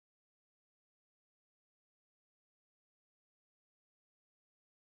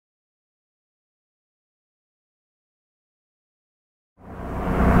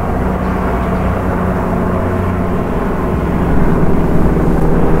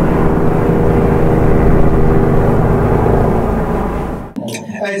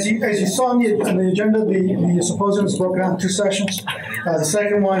as you saw on the agenda, the symposium is broken out in 2 sessions. The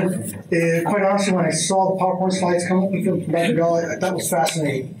second one, quite honestly, when I saw the PowerPoint slides come up from Dr. Dahl, I thought it was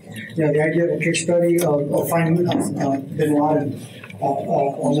fascinating. You know, the idea of a case study of finding bin Laden.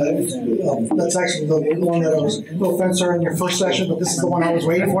 That's actually the one that I was, no offense, sir, in your first session, but this is the one I was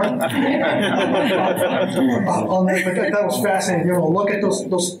waiting for. But that was fascinating. You know, look at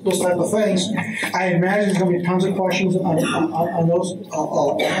those type of things. I imagine there's going to be tons of questions on those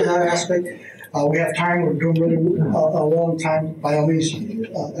on that aspect. We have time. We're doing really well in time. By all means,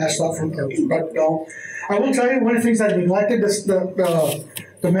 ask that from Dr. Dahl. I will tell you one of the things I neglected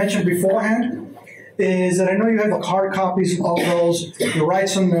to mention beforehand is that I know you have the hard copies of those. You write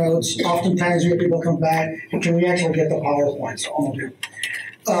some notes. Oftentimes, you have people come back, and can we actually get the PowerPoints? So I'm gonna do.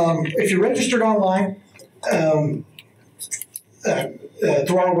 If you're registered online through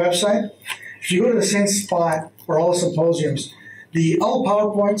our website, if you go to the same spot for all the symposiums, all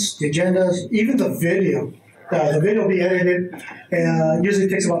PowerPoints, the agendas, even the video will be edited. Usually it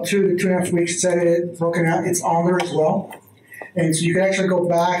takes about 2 to 2.5 weeks. It's edited, broken out. It's on there as well. And so you can actually go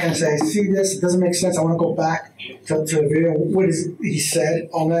back and say, see this, it doesn't make sense. I want to go back to the video. What is he said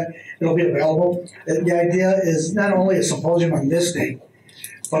on that? It'll be available. The idea is not only a symposium on this day,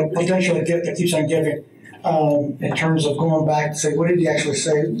 but potentially a gift that keeps on giving in terms of going back to say, what did he actually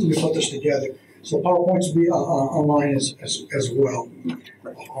say? We put this together. So PowerPoints will be online as well.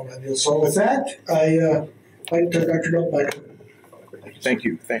 So with that, I like to Dr. Dahl back. Thank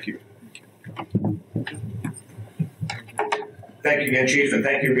you. Thank you again, Chief, and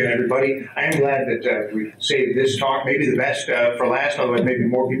thank you again, everybody. I am glad that we saved this talk, maybe the best for last, otherwise maybe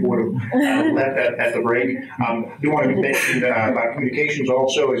more people would have left at the break. I do want to mention about communications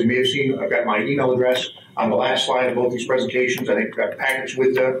also. As you may have seen, I've got my email address on the last slide of both these presentations. I think I've got packets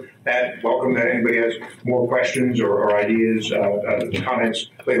with that. Welcome that anybody has more questions or ideas, comments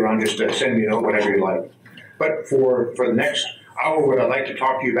later on, just send me a note, whatever you like. But for the next hour, what I'd like to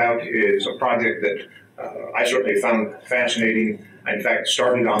talk to you about is a project that I certainly found fascinating. I, in fact,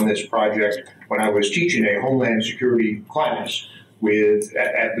 started on this project when I was teaching a Homeland Security class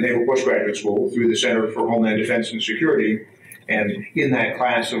at the Naval Postgraduate School through the Center for Homeland Defense and Security. And in that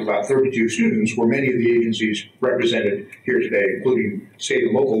class of about 32 students were many of the agencies represented here today, including state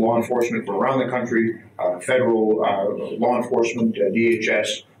and local law enforcement from around the country, federal law enforcement,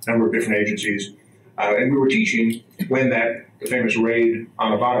 DHS, a number of different agencies. And we were teaching when the famous raid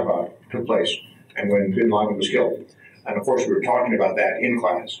on Abbottabad took place, and when bin Laden was killed. And of course, we were talking about that in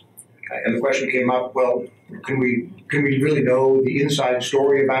class. And the question came up, well, can we really know the inside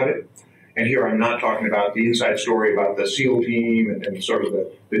story about it? And here I'm not talking about the inside story about the SEAL team and sort of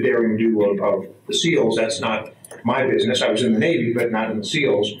the daring do of the SEALs. That's not my business. I was in the Navy, but not in the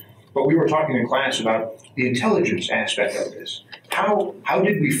SEALs. But we were talking in class about the intelligence aspect of this. How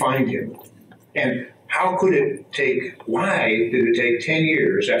did we find him? And how could it take, why did it take 10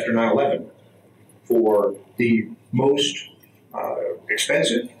 years after 9/11 for the most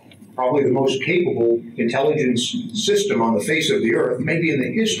expensive, probably the most capable intelligence system on the face of the earth, maybe in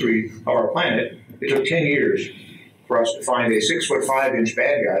the history of our planet? It took 10 years for us to find a 6'5"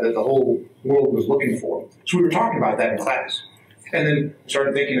 bad guy that the whole world was looking for. So we were talking about that in class. And then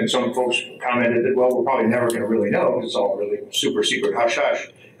started thinking, and some folks commented that, well, we're probably never going to really know because it's all really super secret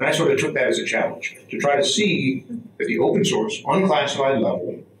hush-hush. And I sort of took that as a challenge, to try to see at the open source, unclassified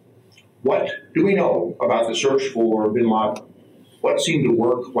level, what do we know about the search for bin Laden? What seemed to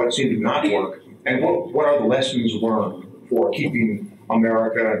work, what seemed to not work, and what are the lessons learned for keeping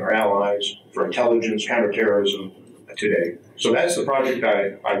America and our allies, for intelligence, counterterrorism today? So that's the project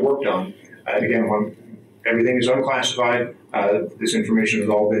I worked on. And again, when everything is unclassified, this information has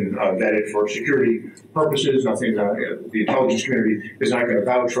all been vetted for security purposes. Nothing, the intelligence community is not going to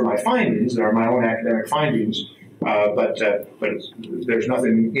vouch for my findings. They are my own academic findings. But there's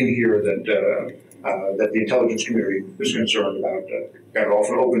nothing in here that the intelligence community is concerned about. Got it all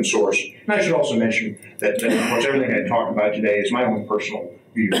from open source. And I should also mention that, of course, everything I talk about today is my own personal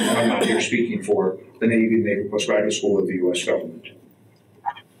view. I'm not here speaking for the Navy, the Naval Postgraduate School of the U.S. government.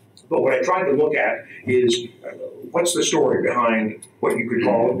 But what I tried to look at is what's the story behind what you could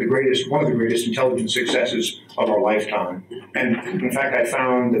call one of the greatest intelligence successes of our lifetime. And in fact, I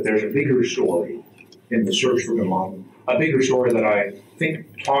found that there's a bigger story in the search for bin Laden, a bigger story that I think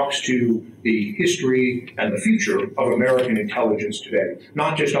talks to the history and the future of American intelligence today,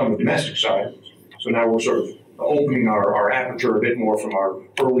 not just on the domestic side. So now we're sort of opening our aperture a bit more from our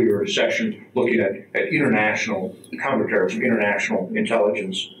earlier session, looking at international counterterrorism, international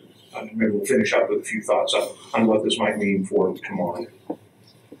intelligence. Maybe we'll finish up with a few thoughts on what this might mean for tomorrow.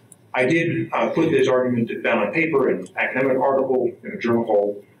 I did put this argument down on paper in an academic article in a journal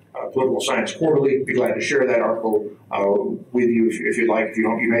called Political Science Quarterly. Be glad to share that article with you if you'd like. If you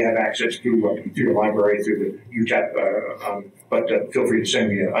don't, you may have access through your library, through the UTEP, but feel free to send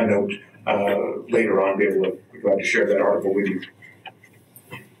me a note later on. Be glad to share that article with you.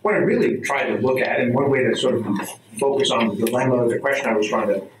 What I really tried to look at, and one way to sort of focus on the dilemma, the question I was trying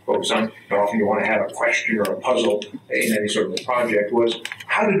to focus on, often you want to have a question or a puzzle in any sort of a project, was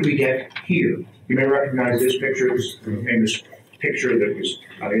how did we get here? You may recognize this picture, this famous picture that was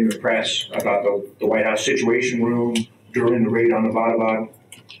in the press about the White House Situation Room during the raid on Abbottabad.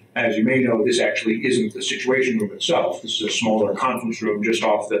 As you may know, this actually isn't the Situation Room itself. This is a smaller conference room just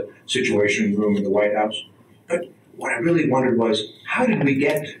off the Situation Room in the White House. But what I really wondered was, how did we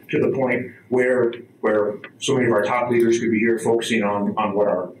get to the point where so many of our top leaders could be here focusing on what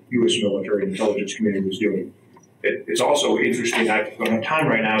our U.S. military intelligence community was doing? It's also interesting. I don't have time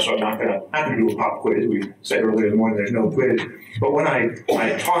right now, so I'm not going to do a pop quiz. We said earlier in the morning there's no quiz. But when I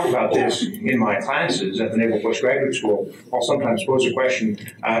talk about this in my classes at the Naval Postgraduate School, I'll sometimes pose a question,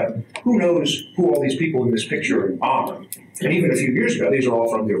 who knows who all these people in this picture are? And even a few years ago, these are all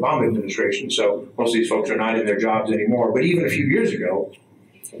from the Obama administration, so most of these folks are not in their jobs anymore. But even a few years ago,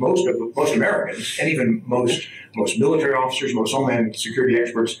 most Americans, and even most military officers, most Homeland Security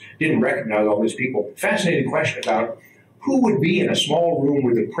experts didn't recognize all these people. Fascinating question about who would be in a small room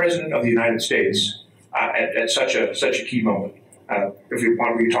with the President of the United States at such a key moment. If you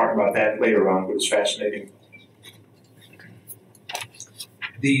want, we can talk about that later on, but it's fascinating.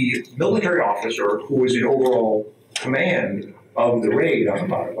 The military officer who was in overall command of the raid on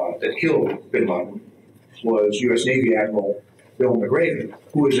Abbottabad that killed bin Laden was U.S. Navy Admiral Bill McRaven,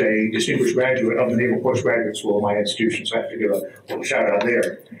 who is a distinguished graduate of the Naval Postgraduate School of my institution, so I have to give a little shout out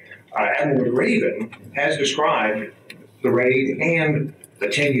there. Admiral McRaven has described the raid and the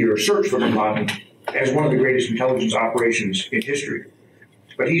 10-year search for bin Laden as one of the greatest intelligence operations in history.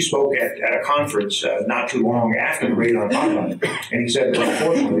 But he spoke at a conference not too long after the raid on Abbottabad, and he said that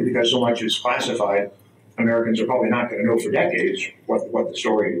unfortunately, because so much is classified, Americans are probably not going to know for decades what the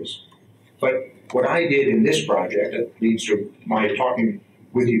story is. But what I did in this project, that leads to my talking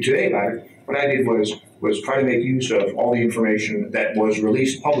with you today about it, what I did was try to make use of all the information that was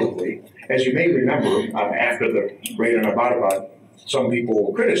released publicly. As you may remember, after the raid on Abbottabad, some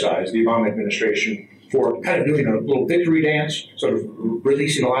people criticized the Obama administration for kind of doing a little victory dance, sort of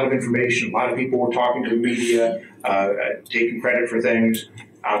releasing a lot of information. A lot of people were talking to the media, taking credit for things.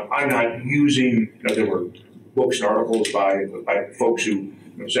 I'm not using, there were books and articles by folks who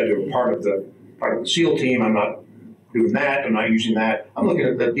said they were part of the SEAL team. I'm not doing that. I'm not using that. I'm looking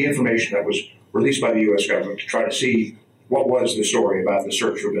at the information that was released by the U.S. government to try to see what was the story about the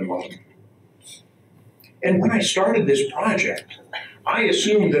search for bin Laden. And when I started this project, I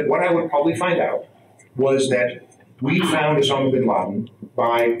assumed that what I would probably find out was that we found Osama bin Laden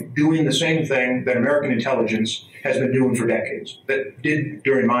by doing the same thing that American intelligence has been doing for decades, that did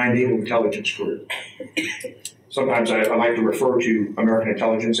during my naval intelligence career. Sometimes I like to refer to American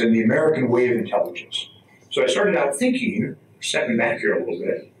intelligence and the American way of intelligence. So I started out thinking, stepping back here a little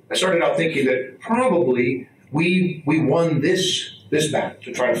bit, I started out thinking that probably we won this battle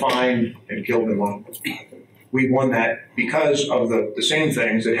to try to find and kill bin Laden. We won that because of the same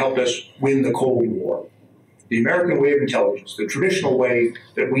things that helped us win the Cold War. The American way of intelligence, the traditional way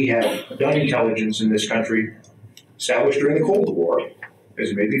that we have done intelligence in this country, established during the Cold War, as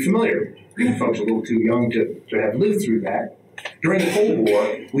you may be familiar. Folks are a little too young to have lived through that. During the Cold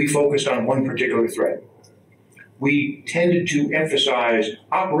War, we focused on one particular threat. We tended to emphasize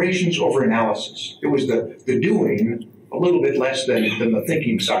operations over analysis. It was the doing a little bit less than the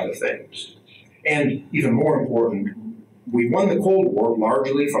thinking side of things. And even more important, we won the Cold War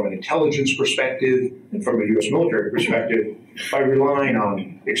largely from an intelligence perspective and from a U.S. military perspective by relying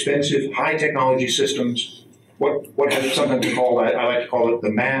on expensive, high-technology systems, what has sometimes been called, I like to call it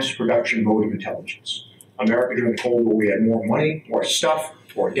the mass production mode of intelligence. America during the Cold War, we had more money, more stuff,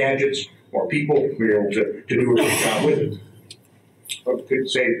 more gadgets, more people. We were able to do a good job with it. But could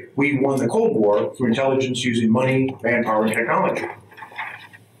say we won the Cold War through intelligence using money, manpower, and technology.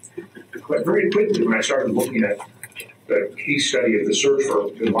 But very quickly, when I started looking at the case study of the search for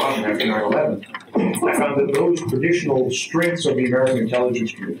bin Laden after 9/11, I found that those traditional strengths of the American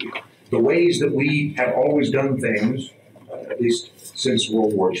intelligence community, the ways that we have always done things, at least since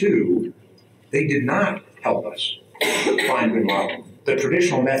World War II, they did not help us find bin Laden. The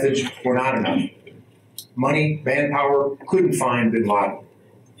traditional methods were not enough. Money, manpower couldn't find bin Laden.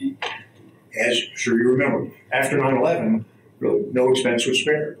 As I'm sure you remember, after 9/11, really no expense was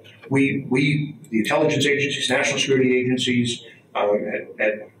spared. The intelligence agencies, national security agencies,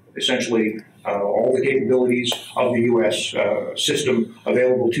 had essentially all the capabilities of the U.S. System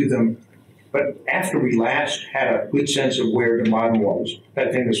available to them. But after we last had a good sense of where bin Laden was,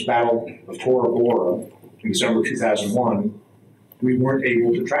 that famous Battle of Tora Bora in December 2001, we weren't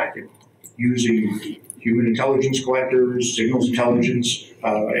able to track it using human intelligence collectors, signals intelligence,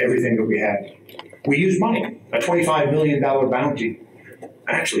 everything that we had. We used money, a $25 million bounty.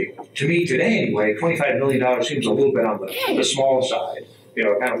 Actually, to me today anyway, $25 million seems a little bit on the small side. You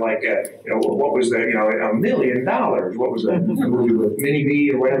know, kind of like, what was the, $1 million? What was the movie with Mini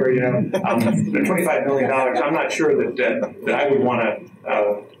Me or whatever, the $25 million, I'm not sure that I would want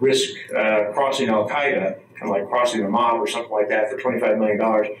to risk crossing Al-Qaeda, kind of like crossing the mob or something like that for $25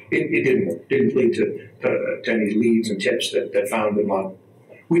 million. It didn't lead to any leads and tips that found bin Laden.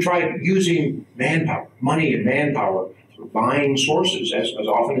 We tried using manpower, money and manpower, buying sources, as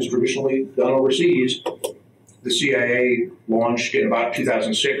often as traditionally done overseas. The CIA launched in about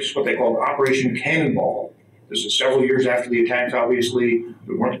 2006 what they called Operation Cannonball. This is several years after the attacks, obviously.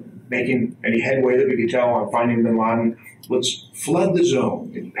 We weren't making any headway that we could tell on finding bin Laden. Let's flood the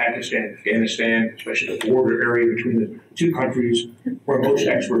zone in Pakistan, Afghanistan, especially the border area between the two countries where most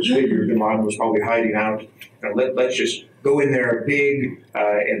experts figured bin Laden was probably hiding out. Let's just go in there big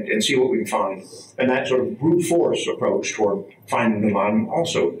and see what we can find. And that sort of brute force approach toward finding bin Laden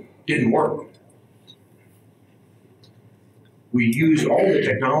also didn't work. We used all the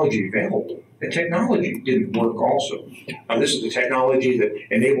technology available. The technology didn't work also. This is the technology that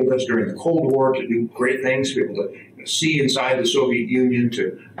enabled us during the Cold War to do great things, to be able to see inside the Soviet Union,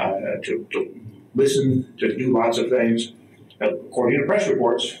 to listen, to do lots of things. According to press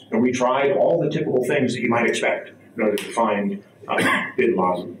reports, and we tried all the typical things that you might expect in order to find bin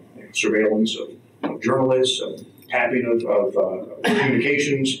Laden. Surveillance of journalists, tapping of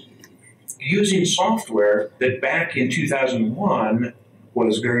communications, using software that back in 2001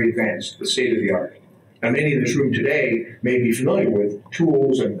 was very advanced, the state of the art. Now, many in this room today may be familiar with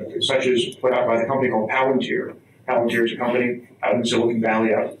tools such as put out by the company called Palantir. Palantir is a company out in Silicon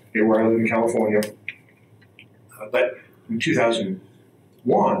Valley, out near where I live in California. But in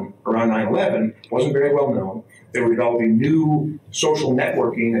 2001, around 9/11, wasn't very well known. They were developing new social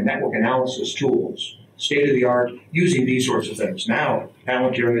networking and network analysis tools, state-of-the-art, using these sorts of things. Now,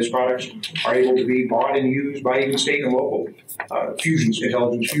 Palantir and its products are able to be bought and used by even state and local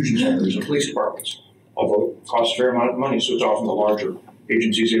intelligence fusion centers and police departments, although it costs a fair amount of money, so it's often the larger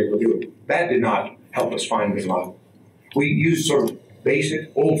agencies able to do it. That did not help us find bin Laden. We used sort of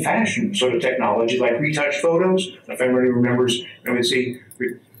basic, old-fashioned sort of technology like retouch photos. If anybody remembers, we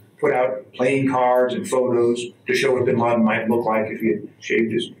put out playing cards and photos to show what bin Laden might look like if he had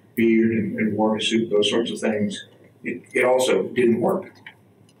shaved his beard and wore a suit, those sorts of things. It also didn't work.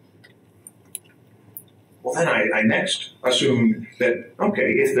 Well, then I next assumed that,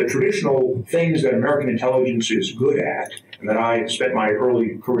 okay, if the traditional things that American intelligence is good at, and that I spent my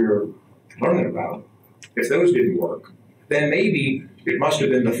early career learning about, if those didn't work, then maybe it must have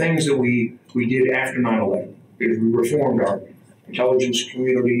been the things that we did after 9/11, because we reformed our intelligence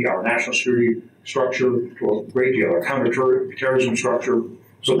community, our national security structure to a great deal, our counterterrorism structure.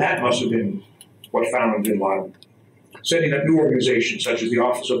 So that must have been what found bin Laden. Setting up new organizations such as the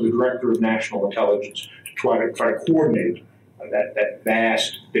Office of the Director of National Intelligence to try to coordinate that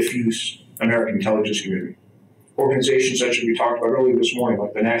vast, diffuse American intelligence community. Organizations such as we talked about earlier this morning,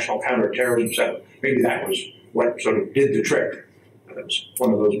 like the National Counterterrorism Center, maybe that was what sort of did the trick. That was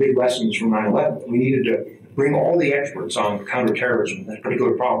one of those big lessons from 9/11. We needed to bring all the experts on counterterrorism, that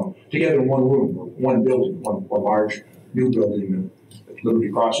particular problem, together in one room, or one building, one large new building at Liberty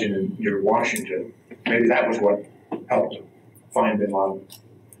Crossing near Washington. Maybe that was what helped find bin Laden.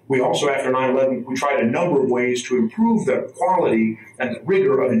 We also, after 9/11, we tried a number of ways to improve the quality and the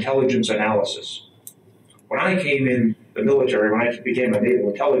rigor of intelligence analysis. When I came in the military, when I became a naval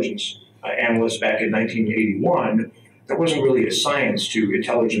intelligence analyst back in 1981, there wasn't really a science to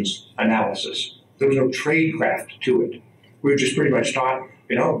intelligence analysis. There was no tradecraft to it. We were just pretty much taught,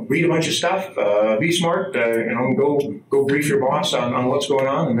 read a bunch of stuff, be smart, go brief your boss on what's going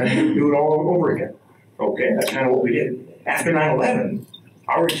on, and then do it all over again. Okay, that's kind of what we did. After 9/11,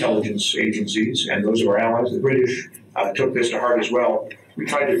 our intelligence agencies and those of our allies, the British, took this to heart as well. We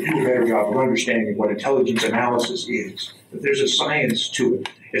tried to do a better job of understanding what intelligence analysis is, that there's a science to it.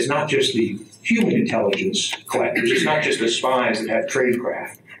 It's not just the human intelligence collectors. It's not just the spies that have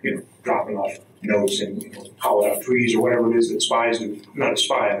tradecraft, dropping off notes and hollow out trees or whatever it is that spies do. I'm not a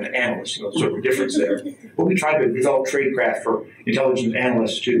spy, I'm an analyst, sort of a difference there. But we tried to develop tradecraft for intelligence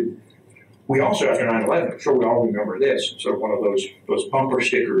analysts too. We also, after 9/11, I'm sure we all remember this, sort of one of those bumper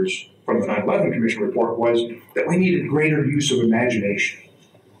stickers from the 9/11 Commission report was that we needed greater use of imagination.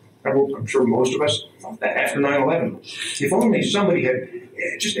 I'm sure most of us thought that after 9/11. If only somebody had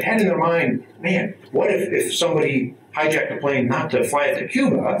just had in their mind, man, what if somebody hijacked a plane not to fly it to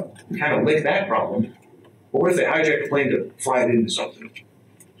Cuba, kind of lick that problem, but what if they hijacked a plane to fly it into something?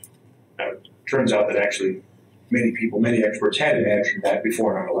 It turns out that actually many people, many experts had imagined that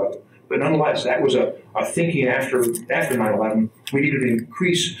before 9/11. But nonetheless, that was a thinking after 9/11. We needed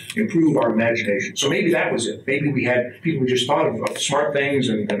to improve our imagination. So maybe that was it. Maybe we had people who just thought of smart things,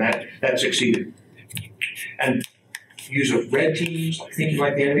 and that succeeded. And use of red teams, like thinking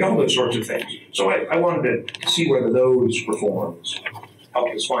like the enemy, all those sorts of things. So I wanted to see whether those reforms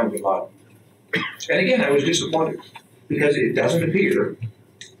helped us find bin Laden. And again, I was disappointed because it doesn't appear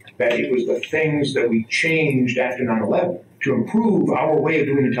that it was the things that we changed after 9/11 to improve our way of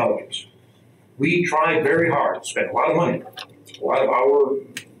doing intelligence. We tried very hard, spent a lot of money, a lot of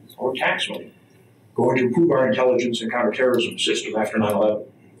our tax money, going to improve our intelligence and counterterrorism system after 9/11.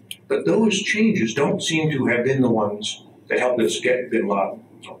 But those changes don't seem to have been the ones that helped us get bin Laden.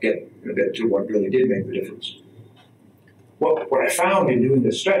 I'll get in a bit to what really did make the difference. What I found in doing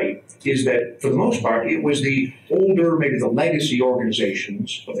this study is that, for the most part, it was the older, maybe the legacy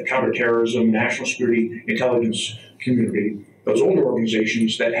organizations of the counterterrorism, national security, intelligence community, those older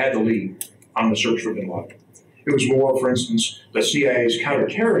organizations that had the lead on the search for bin Laden. It was more, for instance, the CIA's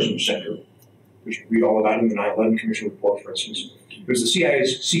Counterterrorism Center, which we read all about in the 9/11 Commission report, for instance. It was the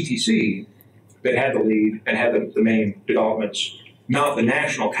CIA's CTC that had the lead and had the main developments, not the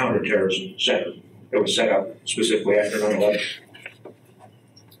National Counterterrorism Center that was set up specifically after 9/11.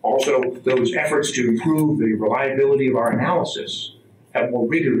 Also, those efforts to improve the reliability of our analysis, have more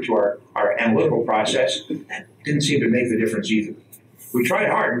rigor to our analytical process, that didn't seem to make the difference either. We tried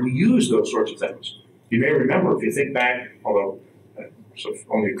hard, and we used those sorts of things. You may remember, if you think back, although so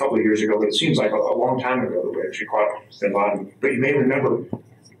only a couple of years ago, but it seems like a long time ago that we actually caught bin Laden. But you may remember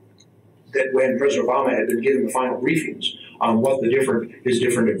that when President Obama had been given the final briefings on what his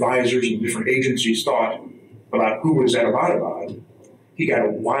different advisors and different agencies thought about who was at Abbottabad, he got a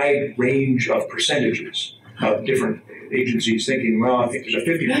wide range of percentages of different agencies thinking, well, I think there's a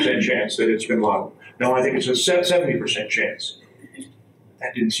 50% chance that it's bin Laden. No, I think it's a 70% chance.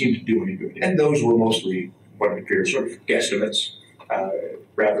 That didn't seem to do any good. And those were mostly what appears sort of guesstimates,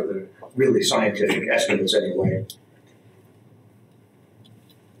 rather than really scientific estimates anyway.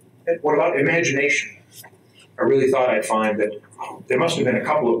 And what about imagination? I really thought I'd find that there must have been a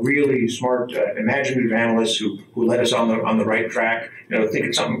couple of really smart, imaginative analysts who led us on the right track,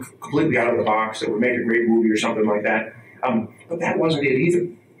 thinking something completely out of the box that would make a great movie or something like that. But that wasn't it either,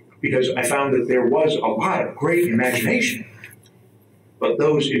 because I found that there was a lot of great imagination. But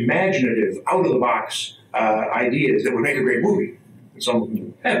those imaginative, out-of-the-box ideas that would make a great movie, and some of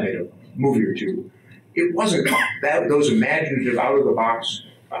them have made a movie or two, it wasn't those imaginative, out-of-the-box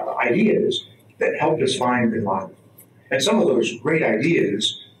ideas that helped us find bin Laden. And some of those great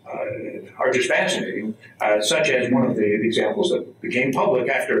ideas are just fascinating, such as one of the examples that became public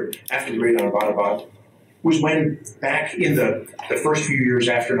after the raid on Abbottabad was when, back in the first few years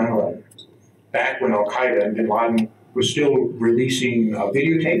after 9/11, back when Al-Qaeda and bin Laden was still releasing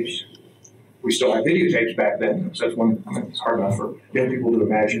videotapes. We still had videotapes back then, so that's one, it's hard enough for young people to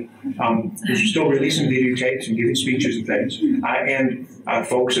imagine. We were still releasing videotapes and giving speeches and things. And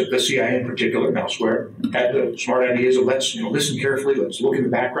folks at the CIA in particular and elsewhere had the smart ideas of let's listen carefully, let's look in the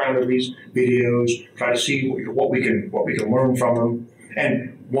background of these videos, try to see what we can learn from them.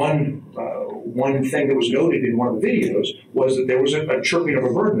 And one thing that was noted in one of the videos was that there was a chirping of a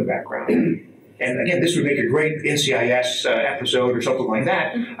bird in the background. And again, this would make a great NCIS episode or something like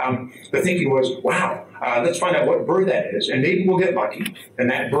that. The thinking was, wow, let's find out what bird that is, and maybe we'll get lucky. And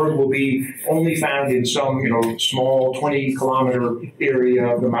that bird will be only found in some, small 20-kilometer area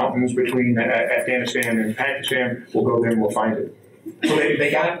of the mountains between Afghanistan and Pakistan. We'll go there and we'll find it. So they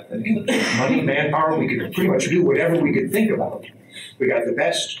got money, manpower. We could pretty much do whatever we could think about. We got the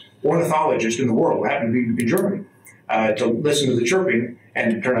best ornithologist in the world, who happened to be in Germany, to listen to the chirping.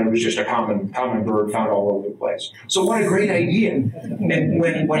 And it turned out it was just a common bird found all over the place. So what a great idea. And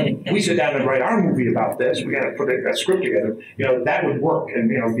when we sit down and write our movie about this, we got to put a script together, that would work and,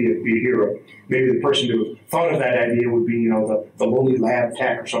 be a hero. Maybe the person who thought of that idea would be, the lowly lab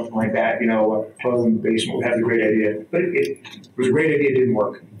tech or something like that, toilet in the basement would have the great idea. But it was a great idea, it didn't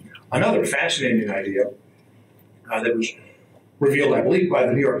work. Another fascinating idea that was revealed, I believe, by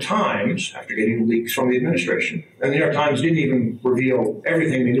the New York Times after getting leaks from the administration. And the New York Times didn't even reveal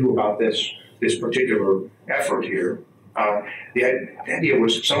everything they knew about this particular effort here. The idea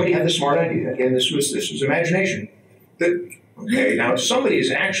was somebody had the smart idea. Again, this was imagination. That, okay, now somebody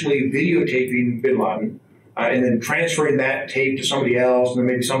is actually videotaping bin Laden and then transferring that tape to somebody else, and then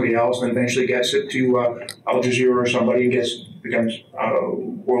maybe somebody else, and then eventually gets it to Al Jazeera or somebody and becomes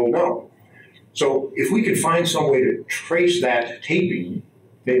world known. So if we could find some way to trace that taping,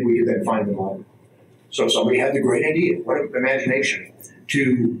 maybe we could then find the model. So somebody had the great idea, what an imagination,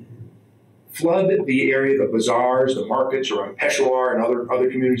 to flood the area, the bazaars, the markets around Peshawar and other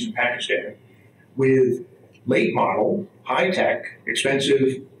communities in Pakistan with late model, high-tech,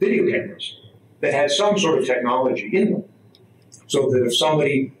 expensive video cameras that had some sort of technology in them. So that if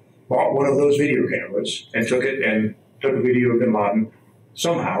somebody bought one of those video cameras and took a video of bin Laden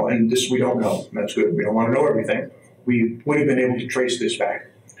somehow, and this we don't know, and that's good, we don't want to know everything, we would have been able to trace this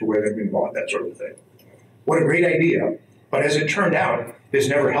back to where they've been bought, that sort of thing. What a great idea. But as it turned out, this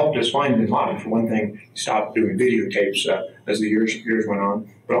never helped us find bin Laden. For one thing, he stopped doing videotapes as the years went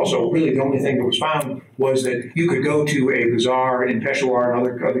on. But also, really, the only thing that was found was that you could go to a bazaar in Peshawar and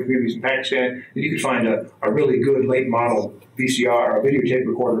other communities in Pakistan, and you could find a really good late model VCR or videotape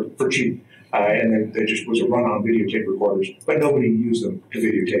recorder for cheap. And there just was a run on videotape recorders, but nobody used them to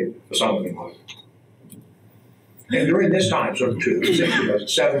videotape Osama bin Laden. And during this time, so 2006,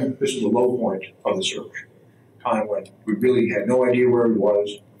 2007, this was the low point of the search. Time when we really had no idea where he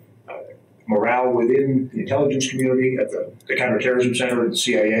was. Morale within the intelligence community at the Counterterrorism Center at the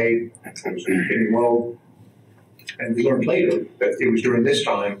CIA was getting low. And we learned later that it was during this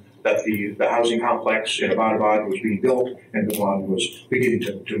time that the housing complex in Abbottabad was being built and bin Laden was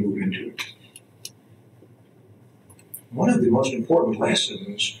beginning to move into it. One of the most important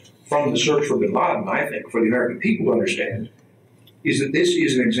lessons from the search for bin Laden, I think, for the American people to understand, is that this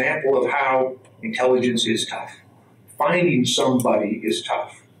is an example of how intelligence is tough. Finding somebody is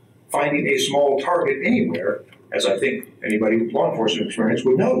tough. Finding a small target anywhere, as I think anybody with law enforcement experience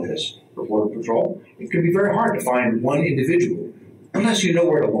would know this, for Border Patrol, it can be very hard to find one individual unless you know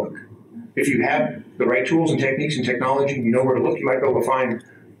where to look. If you have the right tools and techniques and technology and you know where to look, you might be able to find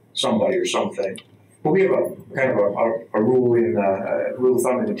somebody or something. But we have a kind of a rule of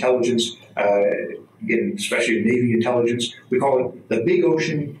thumb in intelligence, especially in Navy intelligence. We call it the big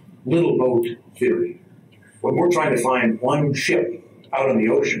ocean, little boat theory. When we're trying to find one ship out on the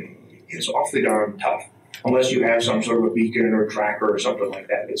ocean, it's awfully darn tough, unless you have some sort of a beacon or a tracker or something like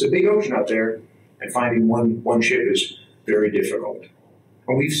that. It's a big ocean out there, and finding one ship is very difficult.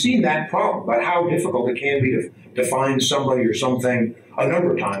 And we've seen that problem, about how difficult it can be to find somebody or something a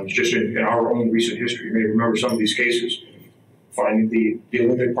number of times, just in our own recent history. You may remember some of these cases. Finding the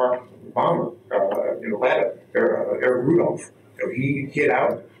Olympic Park bomber in Atlanta, Erik Rudolph. He hid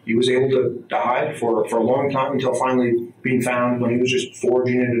out. He was able to hide for a long time until finally being found when he was just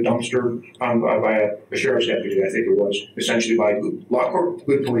foraging in a dumpster by a sheriff's deputy, I think it was, essentially by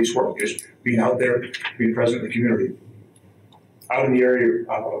good police work, just being out there, being present in the community. Out in the area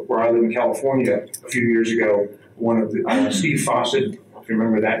where I live in California a few years ago, one of the Steve Fawcett, if you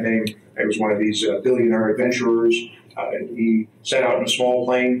remember that name, it was one of these billionaire adventurers. He set out in a small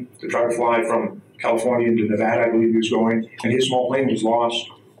plane to try to fly from California into Nevada, I believe he was going, and his small plane was lost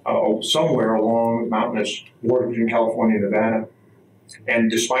somewhere along the mountainous border between California and Nevada.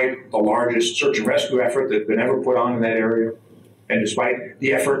 And despite the largest search and rescue effort that had been ever put on in that area, and despite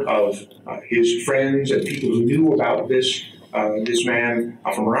the effort of his friends and people who knew about this man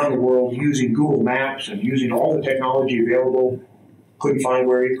from around the world, using Google Maps and using all the technology available, couldn't find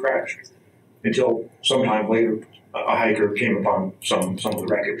where he crashed. Until sometime later, a hiker came upon some of the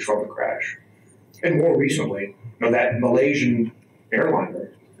wreckage from the crash. And more recently, that Malaysian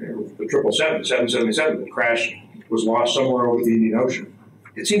airliner, the 777, the crash was lost somewhere over the Indian Ocean.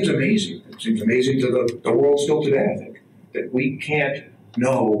 It seems amazing. It seems amazing to the world still today, I think, that we can't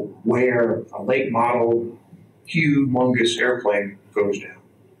know where a late model, humongous airplane goes down.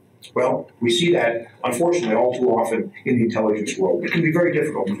 Well, we see that, unfortunately, all too often in the intelligence world. It can be very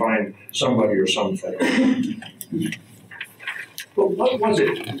difficult to find somebody or something. But what was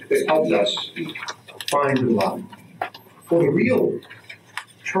it that helped us find bin Laden? Well, the real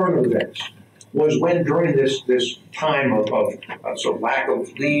turn of events was when, during this time of sort of lack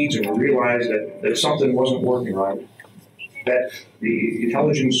of leads, and we realized that something wasn't working right, that the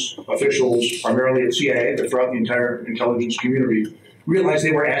intelligence officials, primarily at CIA, but throughout the entire intelligence community, realized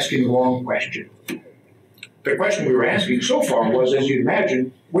they were asking the wrong question. The question we were asking so far was, as you'd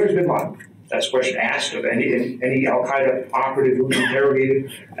imagine, where's bin Laden? That's a question asked of any Al-Qaeda operative who was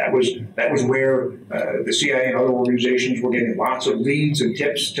interrogated. That was where the CIA and other organizations were getting lots of leads and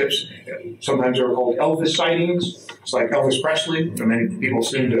tips. Sometimes they were called Elvis sightings. It's like Elvis Presley. Many people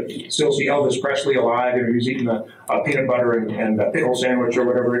seem to still see Elvis Presley alive. He was eating a peanut butter and a pickle sandwich or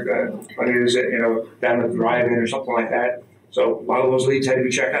whatever it is, down at the drive-in or something like that. So a lot of those leads had to be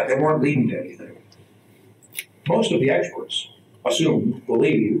checked out. They weren't leading to anything. most of the experts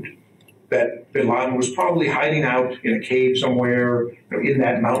believed that bin Laden was probably hiding out in a cave somewhere, in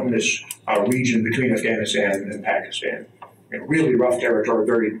that mountainous region between Afghanistan and Pakistan. Really rough territory,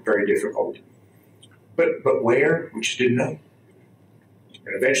 very, very difficult. But where? We just didn't know.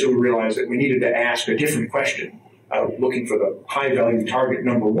 And eventually we realized that we needed to ask a different question, looking for the high-value target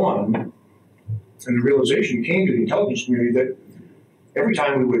number one. And the realization came to the intelligence community that every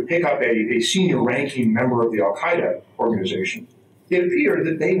time we would pick up a senior ranking member of the Al-Qaeda organization, it appeared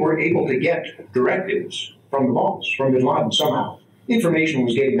that they were able to get directives from the boss, from bin Laden somehow. Information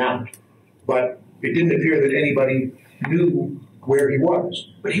was getting out, but it didn't appear that anybody knew where he was,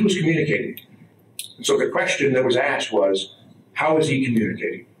 but he was communicating. And so the question that was asked was, how is he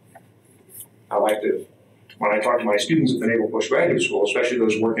communicating? I like to, when I talk to my students at the Naval Postgraduate School, especially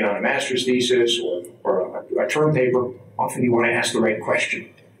those working on a master's thesis or a term paper, often you want to ask the right question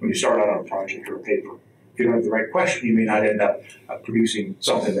when you start out on a project or a paper. If you don't have the right question, you may not end up producing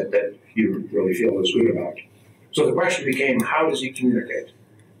something that you really feel is good about. So the question became, how does he communicate?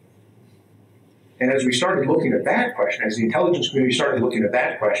 And as we started looking at that question, as the intelligence community started looking at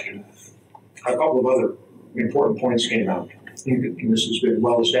that question, a couple of other important points came out. And this has been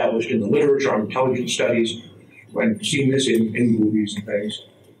well established in the literature on intelligence studies, when seen this in movies and things.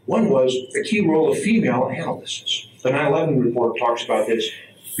 One was the key role of female analysts. The 9/11 report talks about this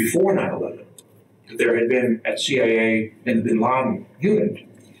before 9/11, that there had been at CIA and the bin Laden unit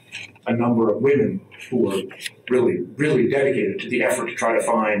a number of women who were really, really dedicated to the effort to try to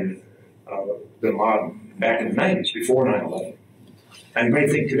find bin Laden back in the 90s, before 9/11. And you may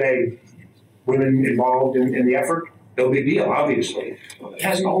think today, women involved in the effort, no big deal, obviously. Well, it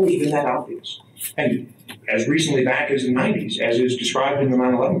hasn't always been that obvious. And as recently back as the 90s, as is described in the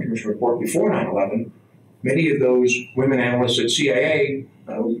 9/11 Commission report before 9/11, many of those women analysts at CIA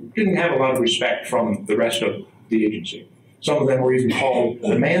didn't have a lot of respect from the rest of the agency. Some of them were even called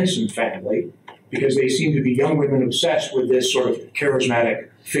the Manson family because they seemed to be young women obsessed with this sort of charismatic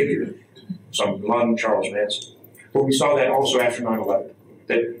figure, some bin Laden, Charles Manson. But we saw that also after 9/11,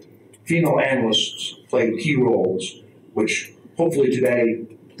 that female analysts played key roles, which hopefully today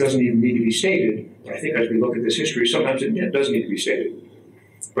doesn't even need to be stated. But I think as we look at this history, sometimes it does need to be stated.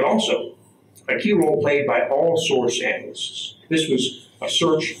 But also, a key role played by all source analysts. This was a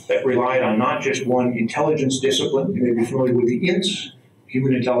search that relied on not just one intelligence discipline. You may be familiar with the INTs,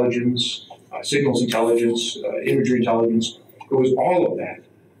 human intelligence, signals intelligence, imagery intelligence. It was all of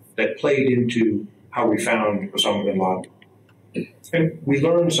that played into how we found Osama bin Laden. And we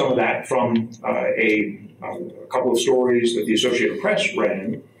learned some of that from a couple of stories that the Associated Press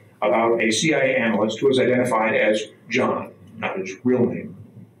ran about a CIA analyst who was identified as John, not his real name.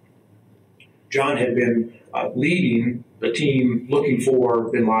 John had been leading the team looking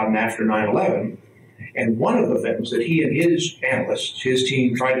for bin Laden after 9/11, and one of the things that he and his analysts, his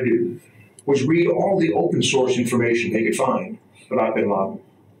team, tried to do was read all the open source information they could find about bin Laden.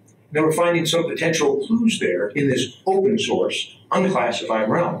 They were finding some potential clues there in this open source, unclassified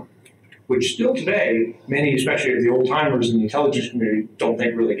realm, which still today, many, especially the old timers in the intelligence community, don't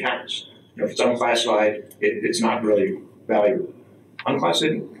think really counts. If it's unclassified, it's not really valuable.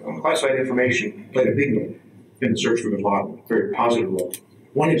 Unclassified information played a big role in the search for bin Laden, a very positive role.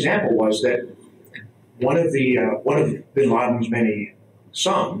 One example was that one of bin Laden's many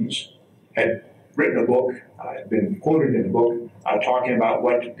sons had written a book, had been quoted in a book, talking about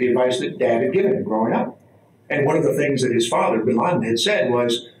what the advice that Dad had given him growing up. And one of the things that his father, bin Laden, had said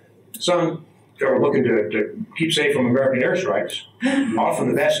was, son, if you're looking to keep safe from American airstrikes, often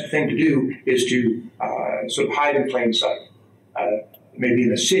the best thing to do is to sort of hide in plain sight, maybe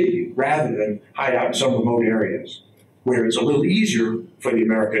in a city, rather than hide out in some remote areas, where it's a little easier for the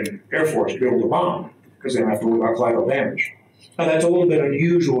American Air Force to build a bomb, because they don't have to worry about collateral damage. Now, that's a little bit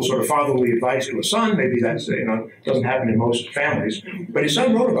unusual sort of fatherly advice to a son. Maybe that's, doesn't happen in most families. But his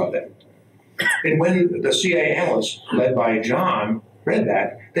son wrote about that. And when the CIA analysts, led by John, read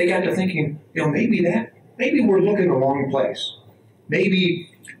that, they got to thinking, maybe we're looking in the wrong place. Maybe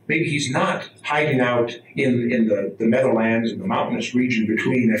he's not hiding out in the Meadowlands and the mountainous region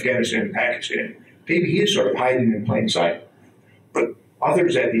between Afghanistan and Pakistan. Maybe he is sort of hiding in plain sight. But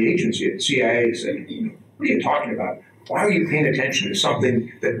others at the agency, at the CIA, said, what are you talking about? Why are you paying attention to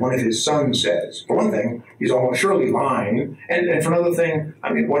something that one of his sons says? For one thing, he's almost surely lying. And for another thing,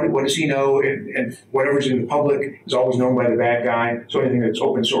 what does he know? And whatever's in the public is always known by the bad guy. So anything that's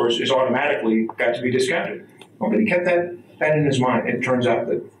open source is automatically got to be discounted. Well, but he kept that in his mind. And it turns out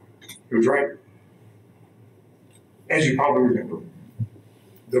that he was right. As you probably remember,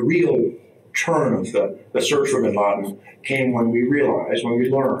 the real turn of the search for bin Laden came when we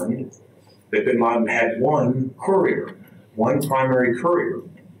learned that bin Laden had one courier, one primary courier.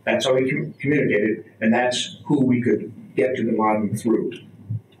 That's how he communicated, and that's who we could get to bin Laden through.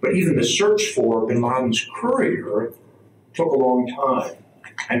 But even the search for bin Laden's courier took a long time.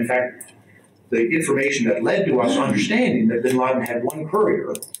 In fact, the information that led to us understanding that bin Laden had one courier,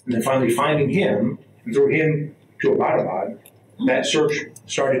 and then finally finding him, and through him to Abbottabad, that search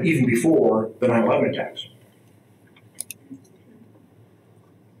started even before the 9/11 attacks.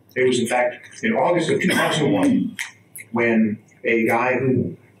 It was, in fact, in August of 2001 when a guy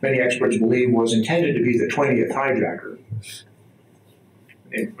who many experts believe was intended to be the 20th hijacker,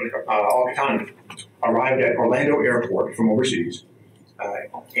 Al-Qahtani, arrived at Orlando Airport from overseas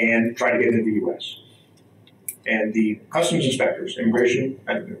and tried to get into the U.S. And the customs inspectors, immigration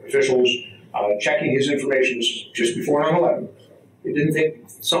officials, checking his information just before 9/11, they didn't think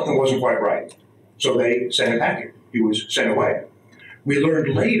something wasn't quite right. So they sent him packing. He was sent away. We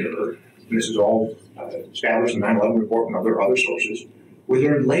learned later, and this is all established in the 9/11 report and other sources, we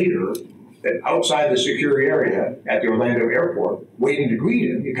learned later that outside the secure area at the Orlando airport, waiting to greet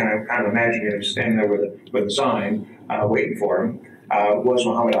him, you kind of imagine him standing there with a sign waiting for him, was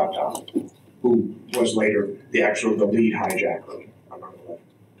Mohammed Akhtar, who was later the lead hijacker on 9/11.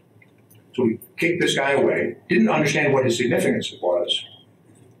 So we kicked this guy away, didn't understand what his significance was,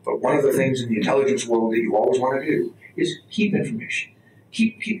 but one of the things in the intelligence world that you always want to do is keep information.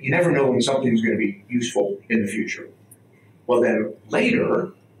 You never know when something's going to be useful in the future. Well, then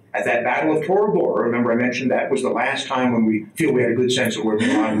later, at that Battle of Tora Bora, remember I mentioned that was the last time when we feel we had a good sense of where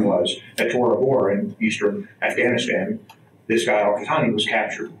bin Laden was, at Tora Bora in eastern Afghanistan. This guy, Al-Qahtani, was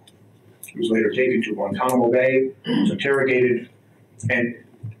captured. He was later taken to Guantanamo Bay, was interrogated, and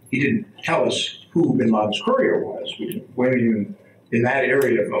he didn't tell us who bin Laden's courier was. We weren't even in that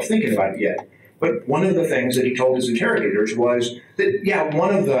area of thinking about it yet. But one of the things that he told his interrogators was that, yeah,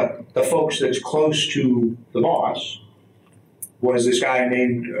 one of the folks that's close to the boss was this guy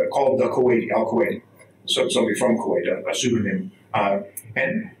named, called the Kuwaiti, al-Kuwaiti, so somebody from Kuwait, a pseudonym.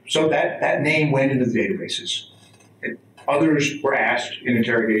 And so that name went into the databases. And others were asked in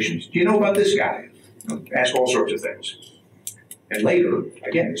interrogations, do you know about this guy? Ask all sorts of things. And later,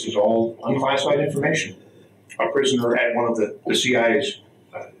 again, this is all unclassified information. A prisoner at one of the CIA's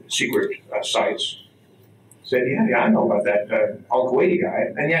secret sites said, yeah, I know about that al-Kuwaiti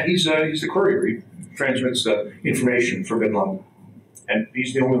guy. And yeah, he's the courier. He transmits the information for bin Laden. And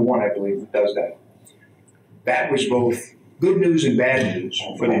he's the only one, I believe, that does that. That was both good news and bad news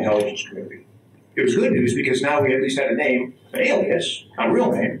for the intelligence community. It was good news because now we at least had a name, an alias, not a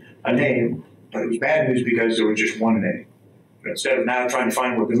real name, a name, but it was bad news because there was just one name. But instead of now trying to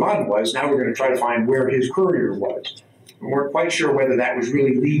find where bin Laden was, now we're going to try to find where his courier was. We weren't quite sure whether that was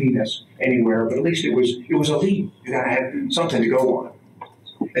really leading us anywhere, but at least it was a lead. You got to have something to go on.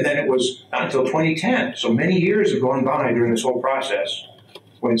 And then it was not until 2010, so many years have gone by during this whole process,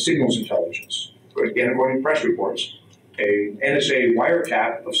 when signals intelligence, again according to press reports, a NSA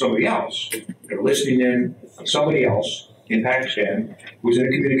wiretap of somebody else, they're listening in on somebody else in Pakistan who was in a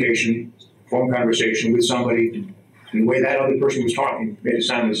communication, phone conversation with somebody, and the way that other person was talking made it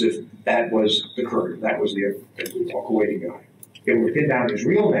sound as if that was the courier, that was the Kuwaiti guy. They would pin down his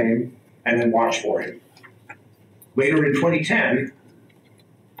real name and then watch for him. Later in 2010,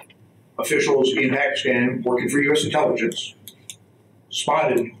 officials in Pakistan working for U.S. intelligence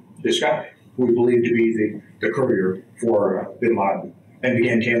spotted this guy, who we believed to be the courier for bin Laden, and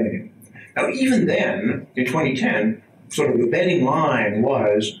began tailing him. Now, even then, in 2010, sort of the betting line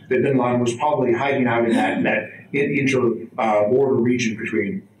was that bin Laden was probably hiding out in that inter-border region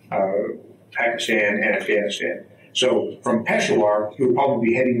between Pakistan and Afghanistan. So from Peshawar, he would probably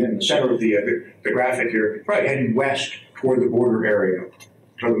be heading in the center of the graphic here, probably heading west toward the border area,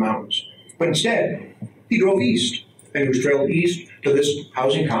 toward the mountains. But instead, he drove east, and he was trailed east to this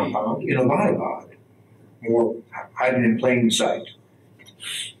housing compound in Abbottabad, more hiding in plain sight.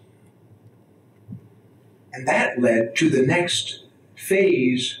 And that led to the next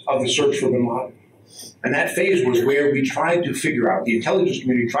phase of the search for bin Laden. And that phase was where we tried to figure out, the intelligence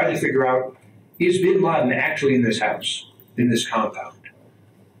community tried to figure out, is bin Laden actually in this house, in this compound?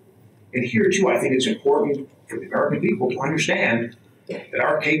 And here, too, I think it's important for the American people to understand that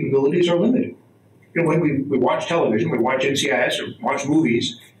our capabilities are limited. You know, when we watch television, we watch NCIS or watch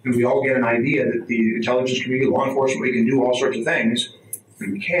movies, and we all get an idea that the intelligence community, law enforcement, we can do all sorts of things,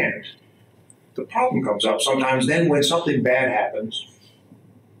 and we can't. The problem comes up sometimes then when something bad happens.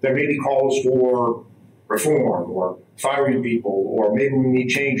 There may be calls for reform or firing people, or maybe we need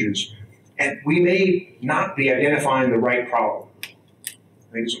changes, and we may not be identifying the right problem.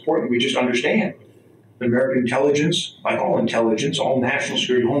 I think it's important we just understand American intelligence, like all national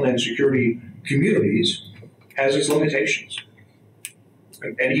security, homeland security communities, has its limitations.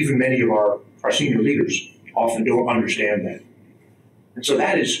 And even many of our senior leaders often don't understand that. And so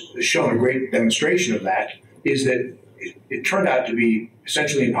that has shown a great demonstration of that, is that it turned out to be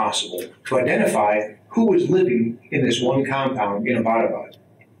essentially impossible to identify who was living in this one compound in Abbottabad.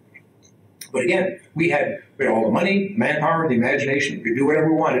 But again, we had all the money, manpower, the imagination. We could do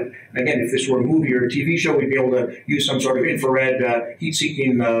whatever we wanted. And again, if this were a movie or a TV show, we'd be able to use some sort of infrared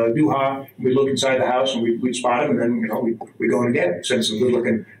heat-seeking duha. We'd look inside the house and we'd spot them, and then we'd go in again, send some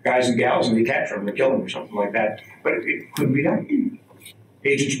good-looking guys and gals, and they capture them and kill them or something like that. But it couldn't be done.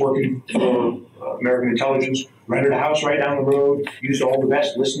 Agents working for American intelligence rented a house right down the road, used all the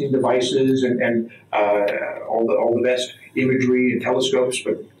best listening devices and all the best imagery and telescopes,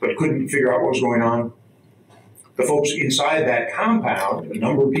 but couldn't figure out what was going on. The folks inside that compound, a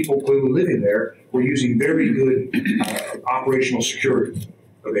number of people clearly living there, were using very good operational security.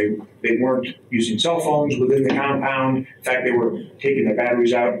 So they weren't using cell phones within the compound. In fact, they were taking their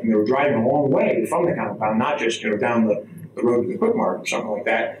batteries out and they were driving a long way from the compound, not just down the road to the Quick Mart or something like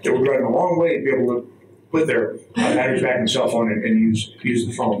that. They were driving a long way to be able to put their batteries back in the cell phone and use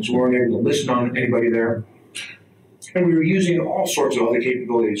the phone. So we weren't able to listen on anybody there. And we were using all sorts of other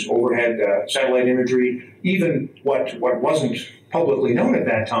capabilities, overhead satellite imagery, even what wasn't publicly known at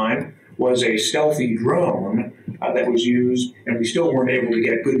that time was a stealthy drone that was used, and we still weren't able to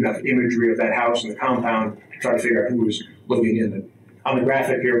get good enough imagery of that house and the compound to try to figure out who was living in it. On the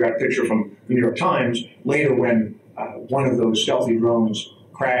graphic here, I've got a picture from the New York Times, later when one of those stealthy drones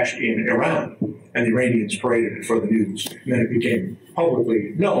crashed in Iran, and the Iranians paraded it for the news. And then it became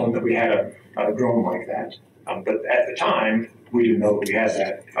publicly known that we had a drone like that. But at the time, we didn't know that we had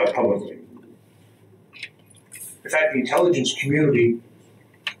that publicly. In fact, the intelligence community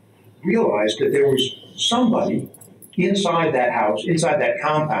realized that there was somebody inside that house, inside that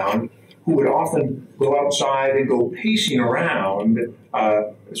compound, who would often go outside and go pacing around,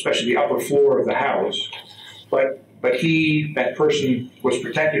 especially the upper floor of the house. But that person was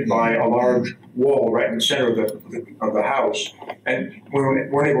protected by a large wall right in the center of the house, and we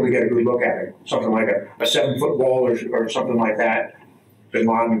weren't able to get a good look at it. Something like a 7-foot wall or something like that. Bin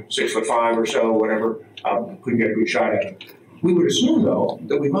Laden, 6'5" or so, whatever. Couldn't get a good shot at it. We would assume, though,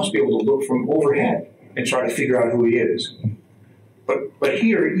 that we must be able to look from overhead and try to figure out who he is. But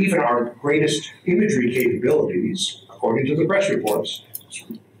here, even our greatest imagery capabilities, according to the press reports,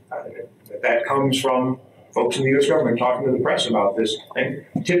 that comes from folks in the U.S. government talking to the press about this, and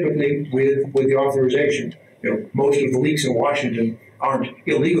typically with the authorization. Most of the leaks in Washington aren't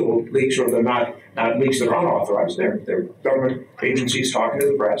illegal leaks, or they're not leaks that are unauthorized. They're government agencies talking to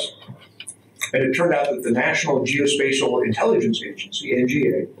the press. And it turned out that the National Geospatial Intelligence Agency,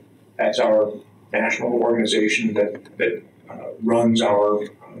 NGA, that's our national organization that runs our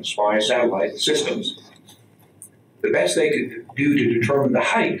spy satellite systems, the best they could do to determine the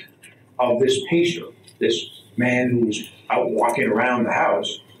height of this pacer, this man who was out walking around the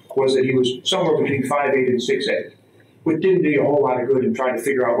house, was that he was somewhere between 5'8" and 6'8", which didn't do a whole lot of good in trying to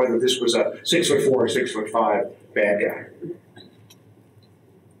figure out whether this was a 6'4" or 6'5" bad guy.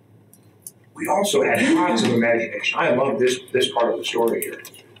 We also had lots of imagination. I love this part of the story here.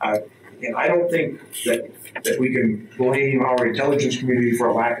 And I don't think that we can blame our intelligence community for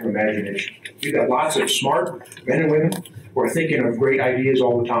a lack of imagination. We've got lots of smart men and women who are thinking of great ideas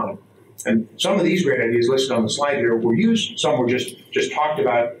all the time. And some of these great ideas listed on the slide here were used, some were just talked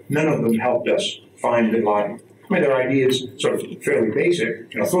about. None of them helped us find Bin Laden. I mean, their ideas sort of fairly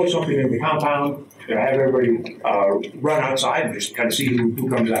basic. Throw something in the compound, have everybody run outside and just kind of see who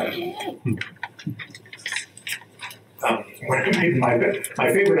comes out.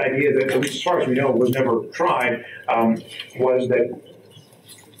 My favorite idea that, at least as far as we know, was never tried, was that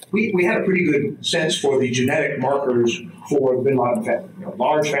we had a pretty good sense for the genetic markers for the Bin Laden family.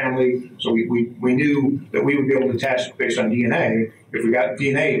 Large family, so we knew that we would be able to test based on DNA, if we got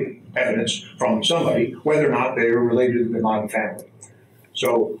DNA evidence from somebody, whether or not they were related to the Bin Laden family.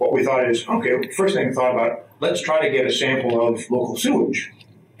 So what we thought is, okay, first thing we thought about, let's try to get a sample of local sewage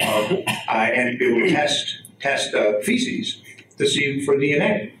and be able to test feces to see for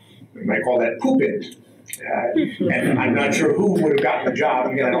DNA. We might call that poop int. And I'm not sure who would have gotten the job.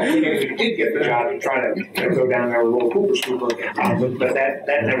 Again, I don't think anybody did get the job to try to go down there with a little pooper scooper, but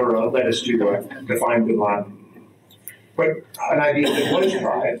that never led us to find Bin Laden. But an idea that was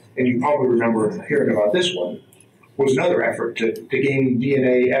tried, and you probably remember hearing about this one, was another effort to gain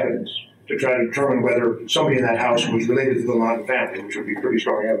DNA evidence to try to determine whether somebody in that house was related to the Bin Laden family, which would be pretty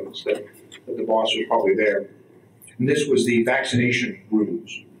strong evidence that the boss was probably there. And this was the vaccination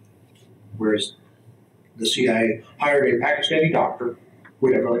ruse, whereas the CIA hired a Pakistani doctor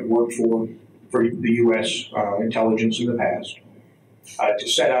who had worked for the U.S. Intelligence in the past to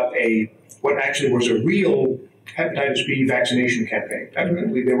set up what actually was a real hepatitis B vaccination campaign.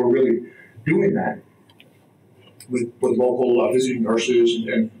 Evidently, they were really doing that with local visiting nurses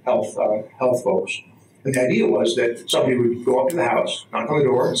and health folks. And the idea was that somebody would go up to the house, knock on the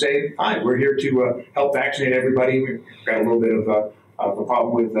door, and say, "Hi, we're here to help vaccinate everybody. We've got a little bit of a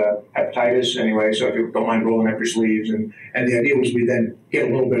problem with hepatitis anyway, so if you don't mind rolling up your sleeves." And the idea was we then get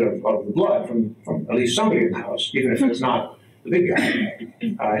a little bit of the blood from at least somebody in the house, even if it's not the big guy,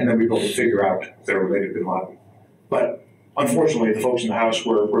 and then we go to figure out if they're related to Bin Laden. But unfortunately, the folks in the house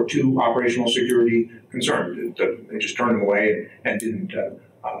were too operational security concerned. They just turned them away and didn't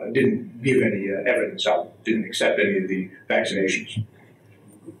give any evidence up, didn't accept any of the vaccinations.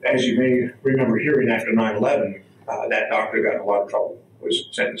 As you may remember hearing after 9/11, that doctor got in a lot of trouble, was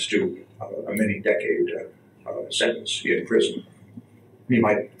sentenced to a many-decade sentence in prison. You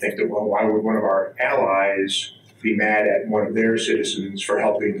might think that, well, why would one of our allies be mad at one of their citizens for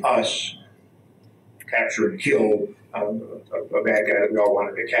helping us capture and kill a bad guy that we all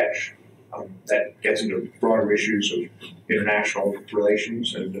wanted to catch? That gets into broader issues of international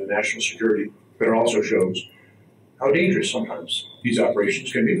relations and national security, but it also shows how dangerous sometimes these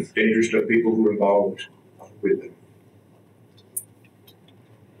operations can be, dangerous to people who are involved with them.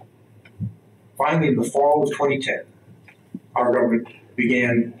 Finally, in the fall of 2010, our government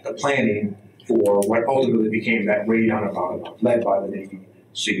began the planning for what ultimately became that raid on Abbottabad, led by the Navy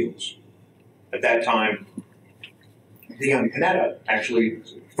SEALs. At that time, Leon Panetta, actually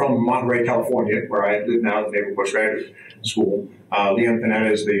from Monterey, California, where I live now, the Naval Postgraduate School, Leon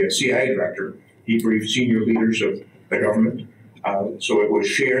Panetta is the CIA director. He briefed senior leaders of the government. So it was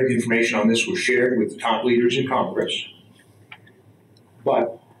shared, the information on this was shared with the top leaders in Congress.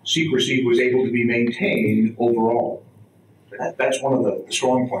 But secrecy was able to be maintained overall. That's one of the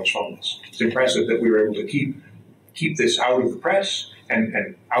strong points from this. It's impressive that we were able to keep this out of the press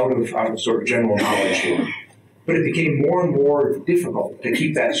and out of sort of general knowledge here. But it became more and more difficult to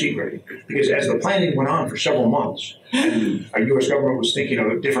keep that secret because as the planning went on for several months, and our U.S. government was thinking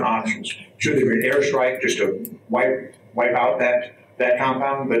of different options. Should there be an airstrike just to wipe out that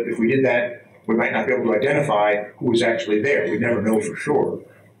compound? But if we did that, we might not be able to identify who was actually there. We'd never know for sure.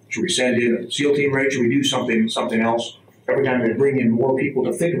 Should we send in a SEAL team raid? Should we do something else? Every time they bring in more people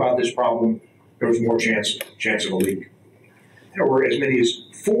to think about this problem, there was more chance of a leak. There were as many as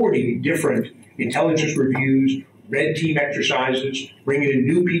 40 different intelligence reviews, red team exercises, bringing in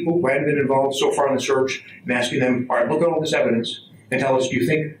new people who hadn't been involved so far in the search and asking them, all right, look at all this evidence and tell us, do you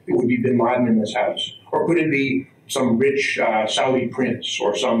think it would be Bin Laden in this house? Or could it be some rich Saudi prince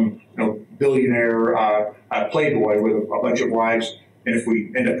or some billionaire playboy with a bunch of wives? And if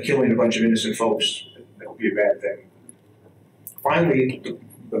we end up killing a bunch of innocent folks, that would be a bad thing. Finally,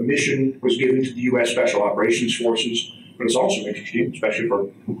 the mission was given to the U.S. Special Operations Forces, but it's also interesting, especially for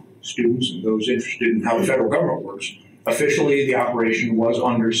students and those interested in how the federal government works. Officially, the operation was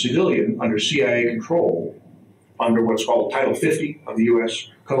under CIA control, under what's called Title 50 of the U.S.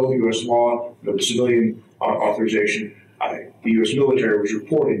 Code, U.S. law, the civilian authorization. The U.S. military was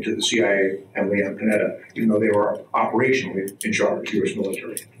reporting to the CIA and Leon Panetta, even though they were operationally in charge, U.S.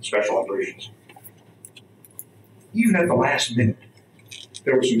 military, special operations. Even at the last minute,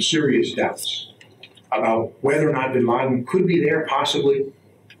 there were some serious doubts about whether or not Bin Laden could be there, possibly.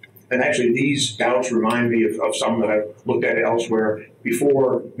 And actually, these doubts remind me of some that I've looked at elsewhere.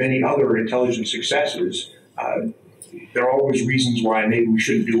 Before many other intelligence successes, there are always reasons why maybe we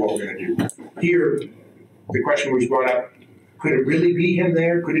shouldn't do what we're going to do. Here, the question was brought up, could it really be him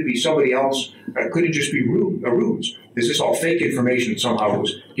there? Could it be somebody else? Could it just be a ruse? Is this all fake information that somehow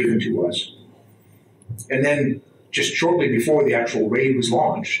was given to us? And then, just shortly before the actual raid was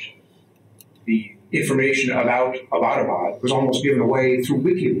launched, the information about Abbottabad was almost given away through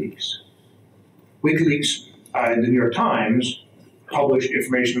WikiLeaks. WikiLeaks, the New York Times, published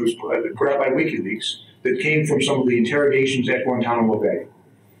information that was put out by WikiLeaks that came from some of the interrogations at Guantanamo Bay.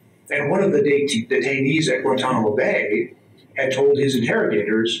 And one of the detainees at Guantanamo Bay had told his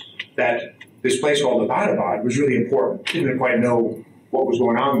interrogators that this place called Abbottabad was really important. Didn't quite know what was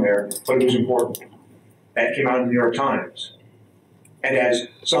going on there, but it was important. That came out in the New York Times. And as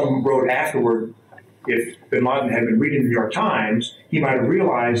some wrote afterward, if Bin Laden had been reading the New York Times, he might have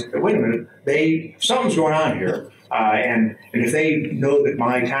realized that, wait a minute, something's going on here. And if they know that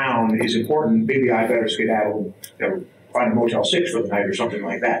my town is important, maybe I better skedaddle and find a Motel 6 for the night or something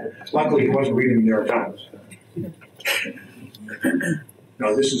like that. Luckily, he wasn't reading the New York Times.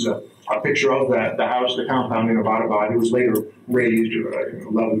 No, this is a picture of the house, the compound in Abbottabad. It was later raised,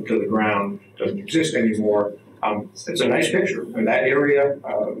 leveled to the ground, doesn't exist anymore. It's a nice picture. And that area,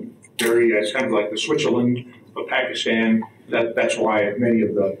 it's kind of like the Switzerland of Pakistan. That's why many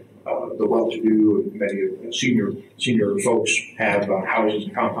of the well-to-do and many of the senior folks have houses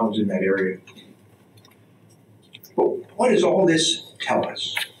and compounds in that area. But what does all this tell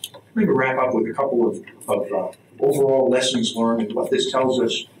us? Let me wrap up with a couple of overall lessons learned and what this tells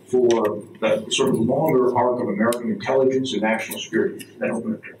us for the sort of longer arc of American intelligence and national security. Then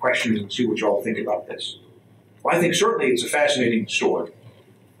open up to questions and see what you all think about this. Well, I think certainly it's a fascinating story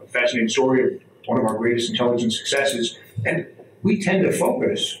of one of our greatest intelligence successes. And we tend to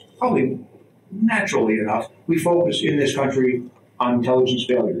focus, probably naturally enough, we focus in this country on intelligence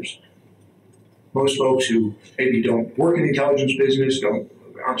failures. Most folks who maybe don't work in the intelligence business,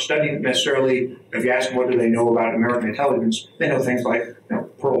 aren't studying it necessarily, if you ask them what do they know about American intelligence, they know things like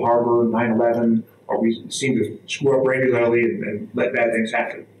Pearl Harbor, 9/11, or we seem to screw up regularly and let bad things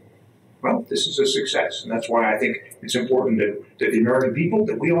happen. Well, this is a success, and that's why I think it's important that the American people,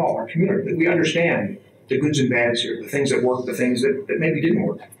 that we all, our community, that we understand the goods and bads here, the things that work, the things that maybe didn't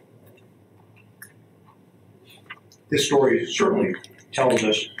work. This story certainly tells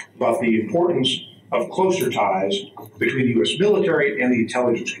us about the importance of closer ties between the U.S. military and the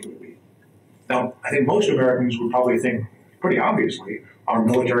intelligence community. Now, I think most Americans would probably think, pretty obviously, our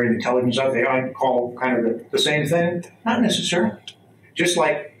military and intelligence, they ought call kind of the same thing. Not necessarily. Just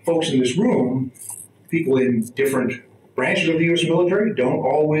like folks in this room, people in different branches of the U.S. military don't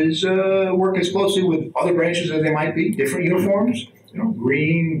always work as closely with other branches as they might be, different uniforms,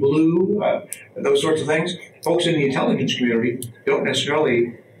 green, blue, those sorts of things. Folks in the intelligence community don't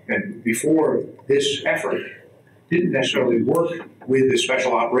necessarily, and before this effort, didn't necessarily work with the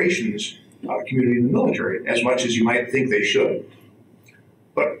special operations community in the military as much as you might think they should.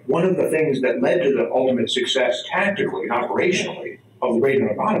 But one of the things that led to the ultimate success tactically and operationally of the raid on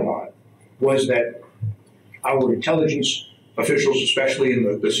Abbottabad was that our intelligence officials, especially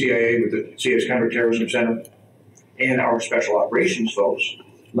in the CIA with the CIA's Counterterrorism Center, and our special operations folks,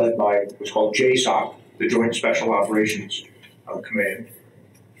 led by what's called JSOC, the Joint Special Operations Command,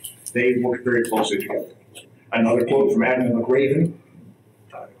 they worked very closely together. Another quote from Admiral McRaven,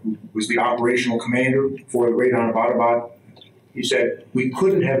 who was the operational commander for the raid on Abbottabad. He said, "We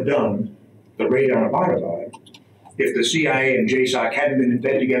couldn't have done the raid on Abbottabad if the CIA and JSOC hadn't been in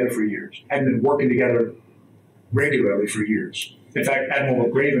bed together for years, hadn't been working together regularly for years." In fact, Admiral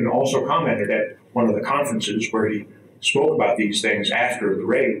McRaven also commented at one of the conferences where he spoke about these things after the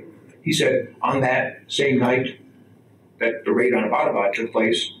raid. He said, on that same night that the raid on Abbottabad took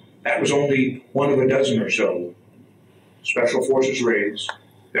place, that was only one of a dozen or so special forces raids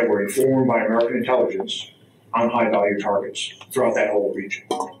that were informed by American intelligence on high-value targets throughout that whole region.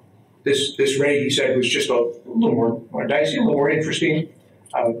 This raid, he said, was just a little more dicey, a little more interesting,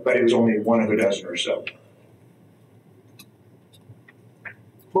 but it was only one of a dozen or so.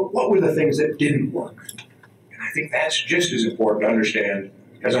 But what were the things that didn't work? And I think that's just as important to understand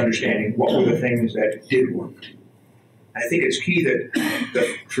as understanding what were the things that did work. I think it's key that the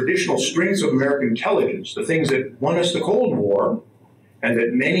traditional strengths of American intelligence, the things that won us the Cold War, and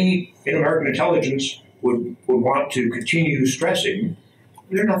that many in American intelligence would want to continue stressing,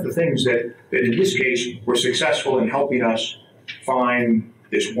 they're not the things that in this case were successful in helping us find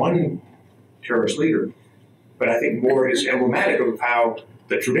this one terrorist leader. But I think more is emblematic of how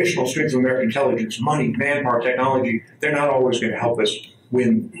the traditional strengths of American intelligence, money, manpower, technology, they're not always going to help us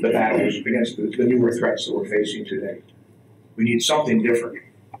win the battles against the newer threats that we're facing today. We need something different.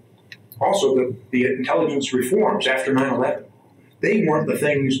 Also, the intelligence reforms after 9/11, they weren't the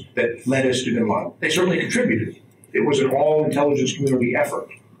things that led us to bin Laden. They certainly contributed. It was an all-intelligence community effort.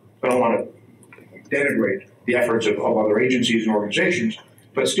 I don't want to denigrate the efforts of other agencies and organizations,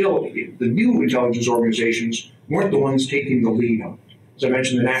 but still, the new intelligence organizations weren't the ones taking the lead on. As I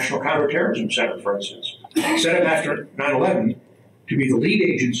mentioned, the National Counterterrorism Center, for instance, set up after 9/11 to be the lead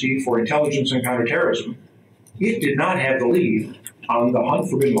agency for intelligence and counterterrorism. It did not have the lead on the hunt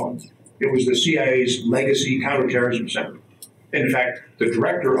for bin Laden. It was the CIA's legacy counterterrorism center. In fact, the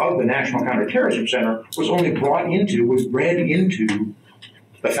director of the National Counterterrorism Center was bred into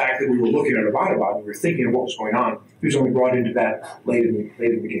the fact that we were looking at Abbottabad and we were thinking of what was going on. He was only brought into that late in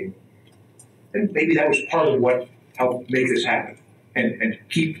the game. And maybe that was part of what helped make this happen and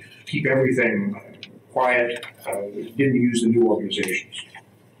keep everything quiet, didn't use the new organizations.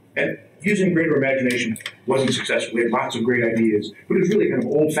 And using greater imagination wasn't successful. We had lots of great ideas, but it was really kind of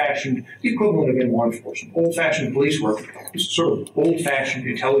old-fashioned, the equivalent of in law enforcement. Old-fashioned police work, just sort of old-fashioned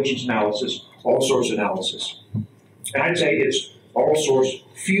intelligence analysis, all sorts of analysis. And I'd say it's all source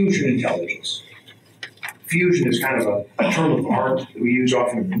fusion intelligence. Fusion is kind of a term of art that we use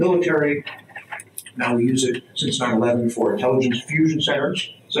often in the military. Now we use it since 9/11 for intelligence fusion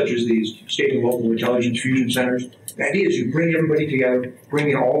centers, such as these state and local intelligence fusion centers. The idea is you bring everybody together, bring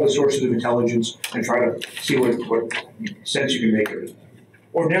in all the sources of intelligence, and try to see what sense you can make of it.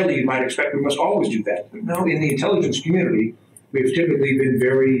 Ordinarily, you might expect we must always do that. But no, in the intelligence community, we've typically been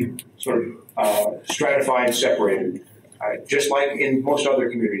very sort of stratified, separated. Just like in most other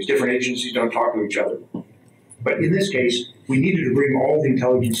communities, different agencies don't talk to each other. But in this case, we needed to bring all the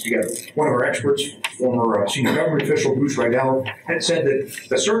intelligence together. One of our experts, former senior government official Bruce Riedel, had said that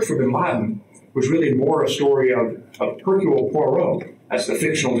the search for bin Laden was really more a story of Hercule Poirot, as the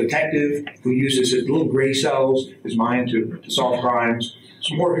fictional detective who uses his little gray cells, his mind to solve crimes.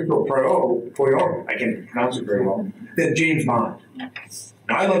 It's more Hercule Poirot, I can't pronounce it very well, than James Bond.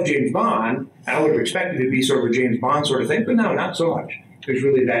 Now, I love James Bond, and I would have expected it to be sort of a James Bond sort of thing, but no, not so much. There's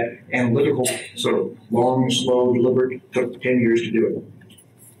really that analytical, sort of long, slow, deliberate, took 10 years to do it.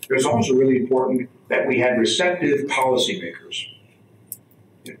 It was also really important that we had receptive policymakers.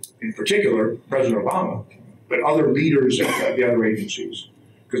 In particular, President Obama, but other leaders of the other agencies.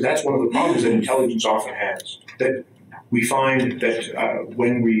 Because that's one of the problems that intelligence often has. That we find that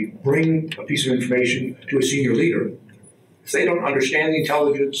when we bring a piece of information to a senior leader, if they don't understand the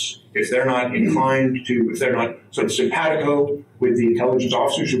intelligence, if they're not inclined to, if they're not sort of simpatico with the intelligence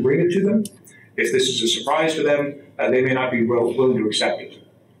officers who bring it to them, if this is a surprise to them, they may not be willing to accept it.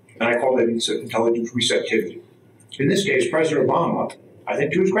 And I call that intelligence receptivity. In this case, President Obama, I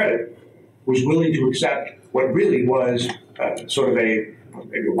think to his credit, was willing to accept what really was sort of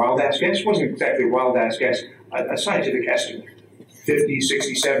maybe a wild-ass guess. It wasn't exactly a wild-ass guess, a scientific estimate. 50,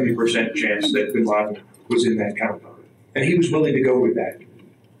 60, 70% chance that bin Laden was in that compound. And he was willing to go with that,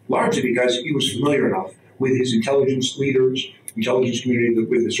 largely because he was familiar enough with his intelligence leaders, intelligence community,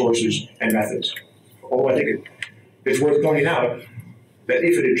 with the sources and methods. Although I think it's worth pointing out that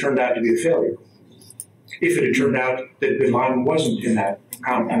if it had turned out to be a failure, if it had turned out that bin Laden wasn't in that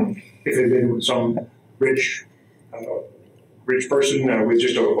compound, if it had been with some rich person with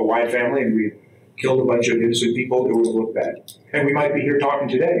just a wide family and we killed a bunch of innocent people, it would have looked bad. And we might be here talking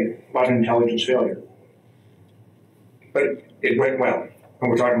today about an intelligence failure. But it went well,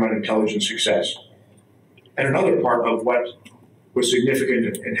 and we're talking about intelligence success. And another part of what was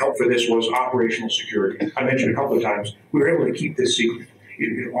significant and helped for this was operational security. I mentioned a couple of times, we were able to keep this secret.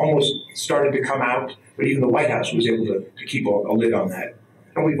 It almost started to come out, but even the White House was able to keep a lid on that.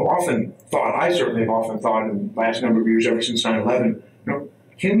 And we've often thought, I certainly have often thought in the last number of years, ever since 9/11,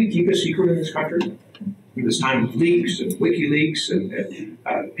 can we keep a secret in this country? In this time of leaks and WikiLeaks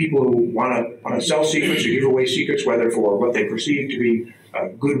and people who want to sell secrets or give away secrets, whether for what they perceive to be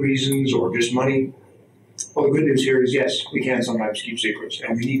good reasons or just money. Well, the good news here is, yes, we can sometimes keep secrets,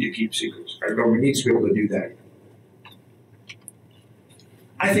 and we need to keep secrets. Our government needs to be able to do that.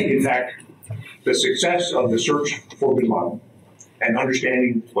 I think, in fact, the success of the search for bin Laden and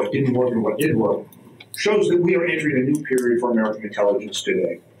understanding what didn't work and what did work shows that we are entering a new period for American intelligence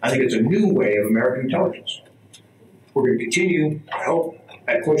today. I think it's a new way of American intelligence. We're going to continue, I hope,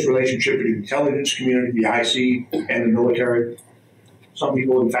 that close relationship between the intelligence community, the IC, and the military. Some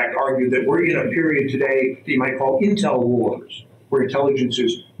people, in fact, argue that we're in a period today that you might call intel wars, where intelligence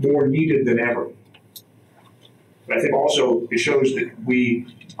is more needed than ever. But I think also it shows that we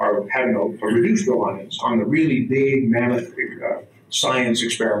are having a reduced reliance on the really big, mammoth science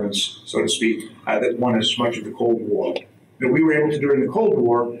experiments, so to speak, that won us much of the Cold War. And we were able to, during the Cold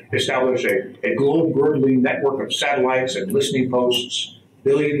War, establish a globe-girdling network of satellites and listening posts,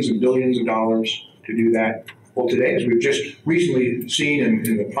 billions and billions of dollars to do that. Well, today, as we've just recently seen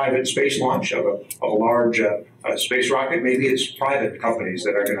in the private space launch of a large space rocket, maybe it's private companies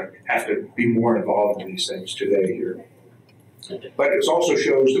that are going to have to be more involved in these things today here. But it also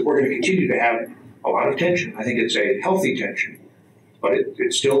shows that we're going to continue to have a lot of tension. I think it's a healthy tension, but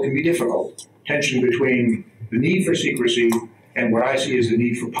it still can be difficult. Tension between the need for secrecy and what I see as the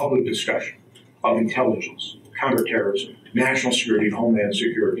need for public discussion of intelligence, counterterrorism, national security, and homeland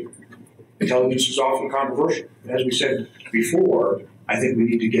security. Intelligence is often controversial. And as we said before, I think we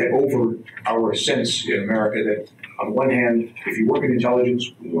need to get over our sense in America that, on the one hand, if you work in intelligence,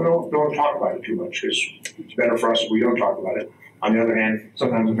 we don't talk about it too much because it's better for us if we don't talk about it. On the other hand,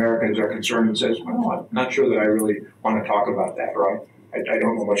 sometimes Americans are concerned and says, well, I'm not sure that I really want to talk about that, or I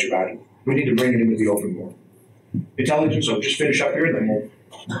don't know much about it. We need to bring it into the open more. Intelligence, I'll just finish up here, and then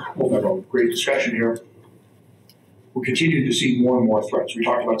we'll have a great discussion here. We're continuing to see more and more threats. We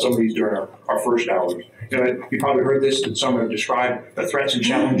talked about some of these during our first hours. You probably heard this, that some have described the threats and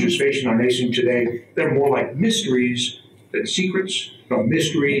challenges facing our nation today. They're more like mysteries that secrets,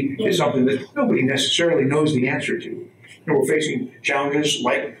 mystery is something that nobody necessarily knows the answer to. We're facing challenges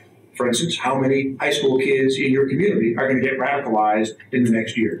like, for instance, how many high school kids in your community are going to get radicalized in the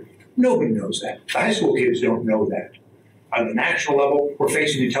next year. Nobody knows that. The high school kids don't know that. On the national level, we're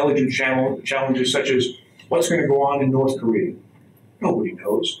facing intelligence challenges such as what's going to go on in North Korea. Nobody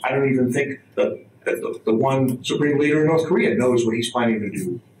knows. I don't even think that the one supreme leader in North Korea knows what he's planning to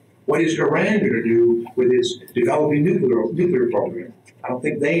do. What is Iran going to do with its developing nuclear program? I don't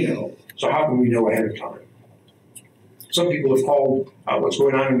think they know. So how can we know ahead of time? Some people have called what's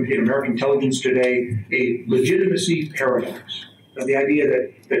going on in American intelligence today a legitimacy paradox. The idea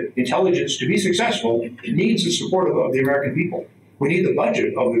that intelligence, to be successful, needs the support of the American people. We need the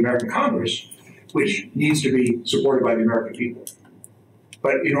budget of the American Congress, which needs to be supported by the American people.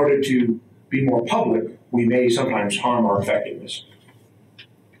 But in order to be more public, we may sometimes harm our effectiveness.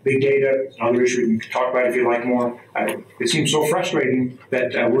 Big data is another issue we can talk about if you like more. It seems so frustrating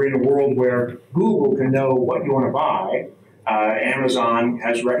that we're in a world where Google can know what you want to buy. Amazon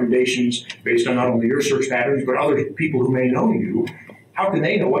has recommendations based on not only your search patterns, but other people who may know you. How can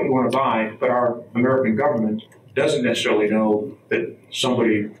they know what you want to buy, but our American government doesn't necessarily know that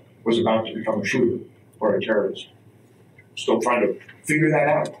somebody was about to become a shooter or a terrorist? Still trying to figure that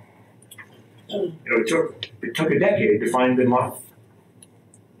out. It took a decade to find bin Laden.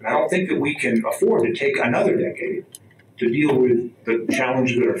 And I don't think that we can afford to take another decade to deal with the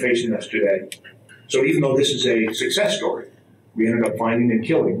challenges that are facing us today. So even though this is a success story, we ended up finding and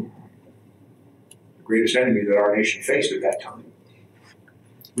killing the greatest enemy that our nation faced at that time.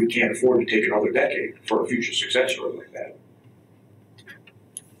 We can't afford to take another decade for a future success story like that.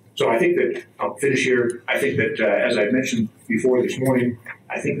 So I think that, I'll finish here, I think that as I mentioned before this morning,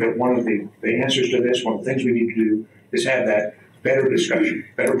 I think that one of the answers to this, one of the things we need to do is have that better discussion,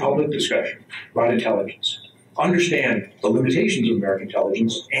 better public discussion about intelligence. Understand the limitations of American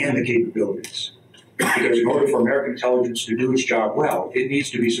intelligence and the capabilities. Because in order for American intelligence to do its job well, it needs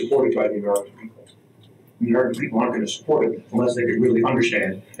to be supported by the American people. The American people aren't going to support it unless they can really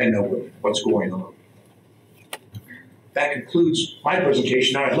understand and know what's going on. That concludes my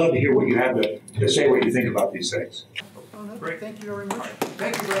presentation. Now I'd love to hear what you have to say, what you think about these things. Oh, no, Great. thank you very much. Right.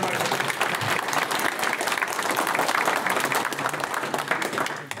 Thank you very much.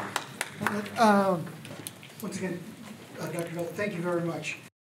 Once again, Dr. Dahl, thank you very much.